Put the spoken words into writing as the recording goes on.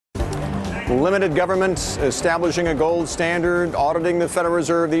Limited government, establishing a gold standard, auditing the Federal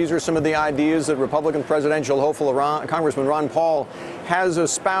Reserve. These are some of the ideas that Republican presidential hopeful Congressman Ron Paul has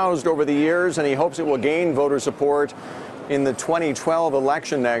espoused over the years, and he hopes it will gain voter support in the 2012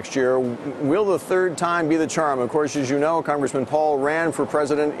 election next year. Will the third time be the charm? Of course, as you know, Congressman Paul ran for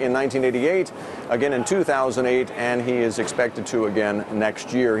president in 1988, again in 2008, and he is expected to again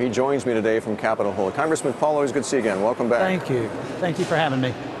next year. He joins me today from Capitol Hill. Congressman Paul, always good to see you again. Welcome back. Thank you. Thank you for having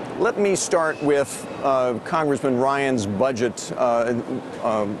me. Let me start with Congressman Ryan's budget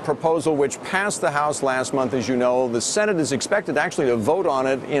proposal, which passed the House last month, as you know. The Senate is expected actually to vote on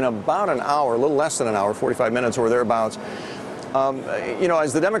it in about an hour, a little less than an hour, 45 minutes or thereabouts. You know,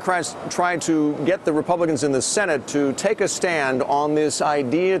 as the Democrats try to get the Republicans in the Senate to take a stand on this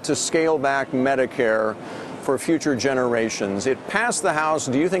idea to scale back Medicare for future generations. It passed the House.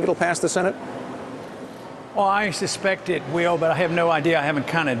 Do you think it'll pass the Senate? Well, I suspect it will, but I have no idea. I haven't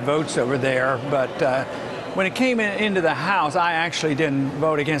counted votes over there. But when it came into the House, I actually didn't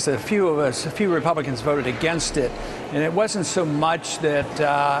vote against it. A few Republicans voted against it. And it wasn't so much that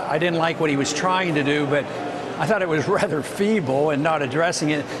I didn't like what he was trying to do, but I thought it was rather feeble and not addressing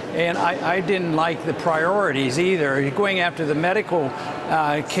it. And I didn't like the priorities either. Going after the medical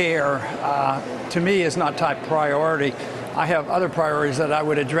care, to me, is not top priority. I have other priorities that I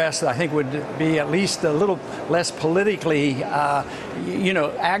would address that I think would be at least a little less politically,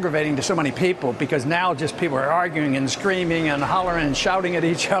 aggravating to so many people, because now just people are arguing and screaming and hollering and shouting at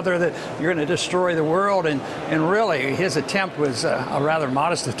each other that you're going to destroy the world. And really, his attempt was a rather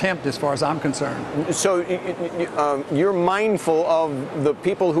modest attempt as far as I'm concerned. So you're mindful of the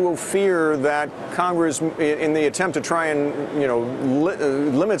people who fear that Congress, in the attempt to try and,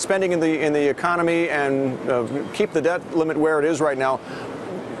 limit spending in the economy and keep the debt limit where it is right now,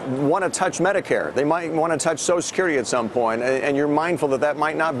 want to touch Medicare. They might want to touch Social Security at some point, and you're mindful that that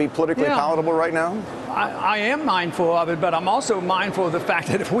might not be politically palatable right now? I am mindful of it, but I'm also mindful of the fact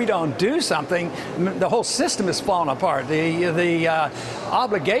that if we don't do something, the whole system is falling apart. The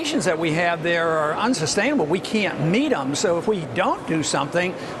obligations that we have there are unsustainable. We can't meet them. So if we don't do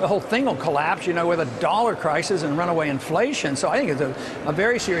something, the whole thing will collapse, with a dollar crisis and runaway inflation. So I think it's a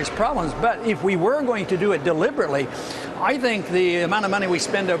very serious problem. But if we were going to do it deliberately, I think the amount of money we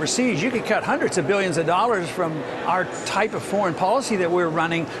spend overseas, you could cut hundreds of billions of dollars from our type of foreign policy that we're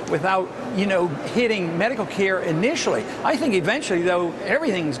running without, hitting medical care initially. I think eventually, though,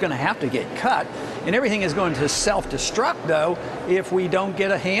 everything's going to have to get cut, and everything is going to self-destruct, though, if we don't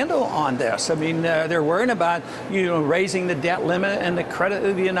get a handle on this. I mean, they're worrying about, raising the debt limit and the credit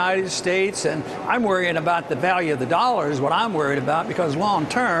of the United States, and I'm worrying about the value of the dollar is what I'm worried about, because long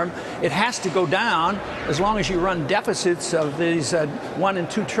term, it has to go down as long as you run deficits of these $1 and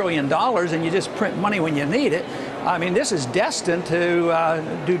 $2 trillion, and you just print money when you need it. I mean, this is destined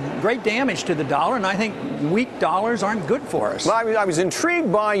to do great damage to the dollar, and I think weak dollars aren't good for us. Well, I was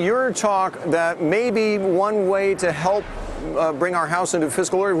intrigued by your talk that maybe one way to help bring our house into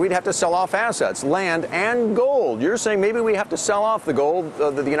fiscal order, we'd have to sell off assets, land and gold. You're saying maybe we have to sell off the gold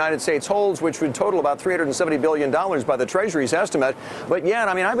that the United States holds, which would total about $370 billion by the Treasury's estimate. But yet,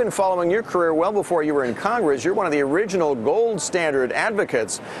 I mean, I've been following your career well before you were in Congress. You're one of the original gold standard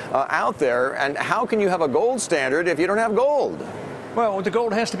advocates out there. And how can you have a gold standard if you don't have gold? Well, the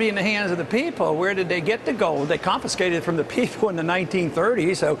gold has to be in the hands of the people. Where did they get the gold? They confiscated it from the people in the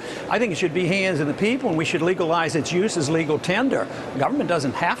 1930s. So I think it should be hands of the people, and we should legalize its use as legal tender. The government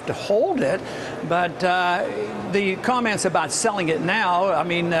doesn't have to hold it, but the comments about selling it now, I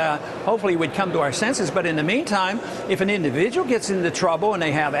mean, hopefully we'd come to our senses. But in the meantime, if an individual gets into trouble and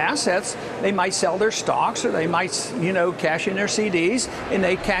they have assets, they might sell their stocks, or they might, cash in their CDs, and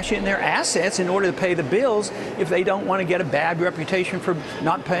they cash in their assets in order to pay the bills if they don't want to get a bad reputation for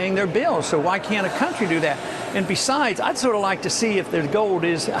not paying their bills. So why can't a country do that? And besides, I'd sort of like to see if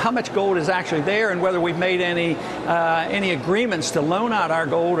there's how much gold is actually there, and whether we've made any agreements to loan out our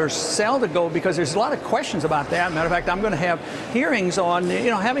gold or sell the gold, because there's a lot of questions about that. Matter of fact, I'm going to have hearings on,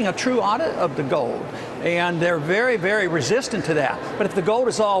 having a true audit of the gold. And they're very, very resistant to that. But if the gold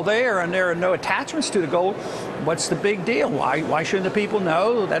is all there and there are no attachments to the gold, what's the big deal? Why shouldn't the people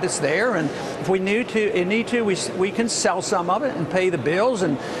know that it's there? And if we need to, we can sell some of it and pay the bills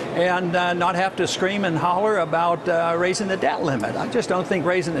and not have to scream and holler about raising the debt limit. I just don't think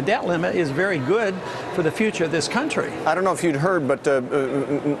raising the debt limit is very good for the future of this country. I don't know if you'd heard, but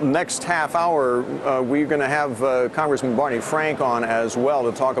next half hour, we're going to have Congressman Barney Frank on as well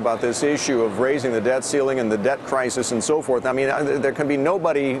to talk about this issue of raising the debt ceiling and the debt crisis and so forth. I mean, there can be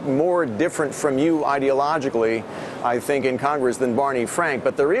nobody more different from you ideologically, I think, in Congress than Barney Frank.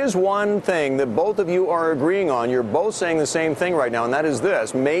 But there is one thing that both of you are agreeing on. You're both saying the same thing right now, and that is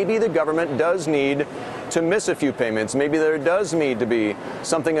this. Maybe the government does need to miss a few payments. Maybe there does need to be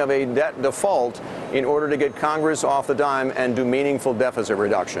something of a debt default in order to get Congress off the dime and do meaningful deficit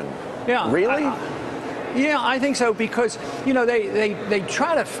reduction. Yeah. Really? Yeah, I think so, because, you know, they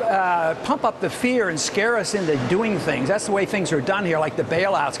try to pump up the fear and scare us into doing things. That's the way things are done here, like the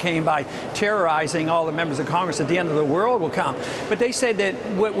bailouts came by terrorizing all the members of Congress at the end of the world will come. But they said that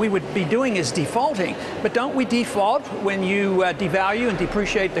what we would be doing is defaulting. But don't we default when you devalue and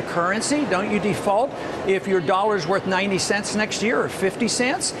depreciate the currency? Don't you default if your dollar's worth 90 cents next year or 50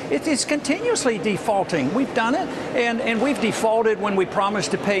 cents? It's continuously defaulting. We've done it, and we've defaulted when we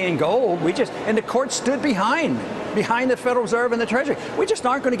promised to pay in gold. And the court stood behind the Federal Reserve and the Treasury. We just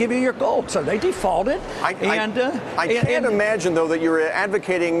aren't going to give you your gold. So they defaulted. I can't imagine, though, that you're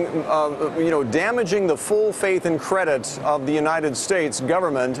advocating, damaging the full faith and credit of the United States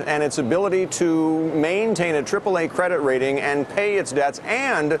government and its ability to maintain a AAA credit rating and pay its debts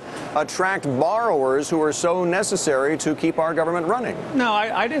and attract borrowers who are so necessary to keep our government running. No,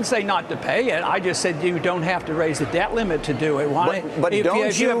 I didn't say not to pay it. I just said you don't have to raise the debt limit to do it. But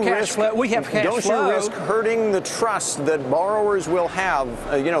don't you have cash flow, we have cash flow. Don't you risk hurting the trust that borrowers will have,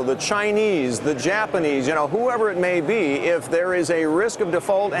 the Chinese, the Japanese, whoever it may be? If there is a risk of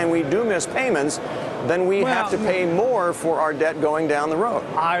default and we do miss payments, then we have to pay more for our debt going down the road.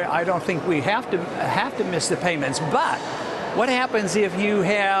 I don't think we have to miss the payments. But what happens if you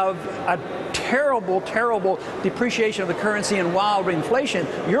have a terrible depreciation of the currency and wild inflation?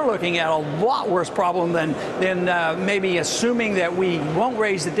 You're looking at a lot worse problem than maybe assuming that we won't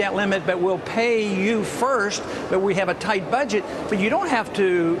raise the debt limit, but we'll pay you first, but we have a tight budget. But you don't have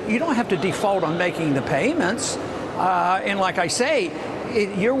to default on making the payments. And like I say,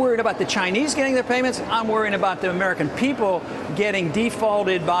 you're worried about the Chinese getting their payments. I'm worried about the American people getting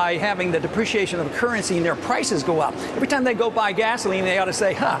defaulted by having the depreciation of the currency and their prices go up. Every time they go buy gasoline, they ought to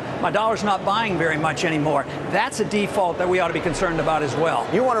say, my dollar's not buying very much anymore. That's a default that we ought to be concerned about as well.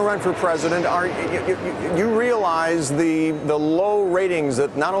 You want to run for president. You realize the low ratings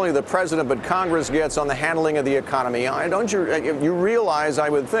that not only the president but Congress gets on the handling of the economy. Don't you realize, I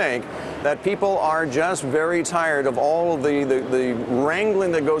would think, that people are just very tired of all of the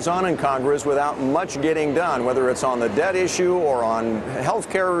wrangling that goes on in Congress without much getting done, whether it's on the debt issue or on health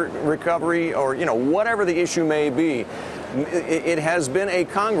care recovery or, whatever the issue may be. It has been a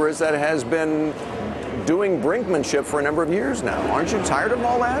Congress that has been doing brinkmanship for a number of years now. Aren't you tired of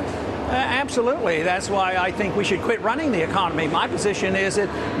all that? Absolutely. That's why I think we should quit running the economy. My position is that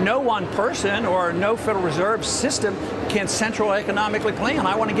no one person or no Federal Reserve system can central economically plan.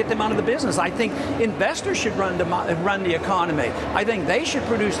 I want to get them out of the business. I think investors should run the economy. I think they should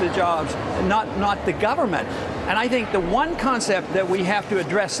produce the jobs, not the government. And I think the one concept that we have to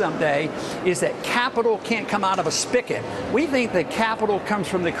address someday is that capital can't come out of a spigot. We think that capital comes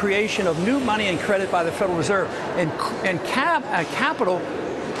from the creation of new money and credit by the Federal Reserve. And capital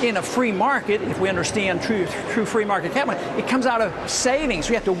in a free market, if we understand true free market capital, it comes out of savings.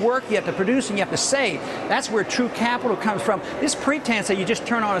 You have to work, you have to produce, and you have to save. That's where true capital comes from. This pretense that you just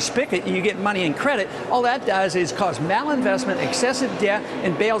turn on a spigot and you get money and credit, all that does is cause malinvestment, excessive debt,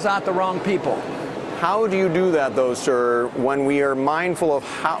 and bails out the wrong people. How do you do that, though, sir, when we are mindful of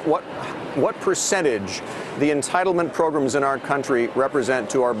what percentage the entitlement programs in our country represent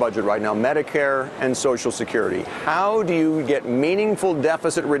to our budget right now, Medicare and Social Security? How do you get meaningful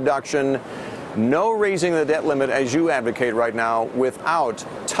deficit reduction, no raising the debt limit as you advocate right now, without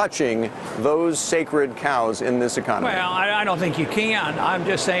touching those sacred cows in this economy? Well, I don't think you can. I'm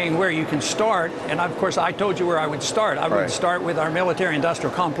just saying where you can start. And of course, I told you where I would start. I would start with our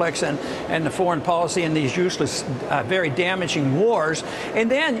military-industrial complex and the foreign policy and these useless, very damaging wars. And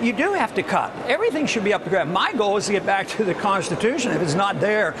then you do have to cut. Everything should be up to grab. My goal is to get back to the Constitution. If it's not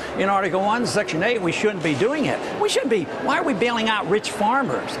there in Article 1, Section 8, we shouldn't be doing it. We should be. Why are we bailing out rich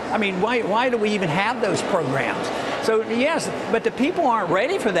farmers? I mean, why do we even have those programs? So yes, but the people aren't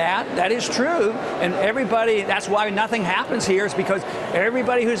ready for that. That is true. And everybody, that's why nothing happens here, is because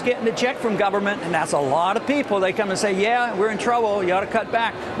everybody who's getting a check from government, and that's a lot of people, they come and say, yeah, we're in trouble, you ought to cut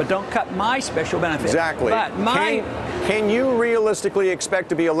back, but don't cut my special benefit. Exactly. But can you realistically expect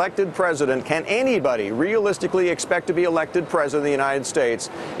to be elected president? Can anybody realistically expect to be elected president of the United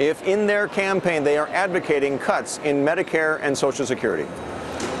States if in their campaign they are advocating cuts in Medicare and Social Security?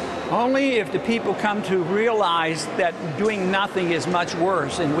 Only if the people come to realize that doing nothing is much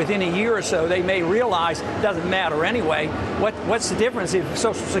worse, and within a year or so they may realize it doesn't matter anyway. What's the difference if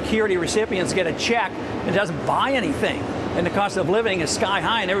Social Security recipients get a check and doesn't buy anything, and the cost of living is sky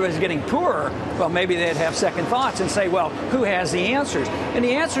high and everybody's getting poorer? Well, maybe they'd have second thoughts and say, well, who has the answers? And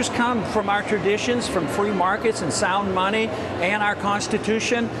the answers come from our traditions, from free markets and sound money and our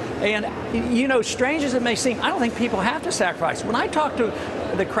Constitution. And, you know, strange as it may seem, I don't think people have to sacrifice. When I talk to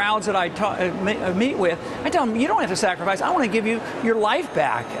the crowds that I meet with, I tell them, you don't have to sacrifice. I want to give you your life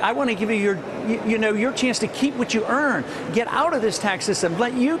back. I want to give you your chance to keep what you earn. Get out of this tax system.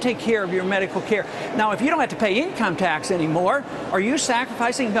 Let you take care of your medical care. Now, if you don't have to pay income tax anymore, are you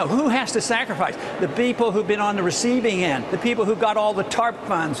sacrificing? No. Who has to sacrifice? The people who've been on the receiving end, the people who got all the TARP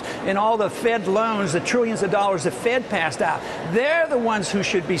funds and all the Fed loans, the trillions of dollars the Fed passed out. They're the ones who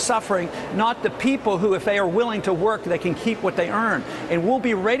should be suffering, not the people who, if they are willing to work, they can keep what they earn. And we'll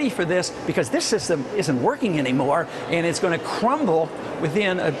be ready for this, because this system isn't working anymore, and it's going to crumble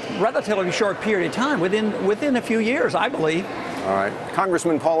within a relatively short period of time, within a few years, I believe. All right.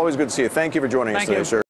 Congressman Paul, always good to see you. Thank you for joining us today, sir.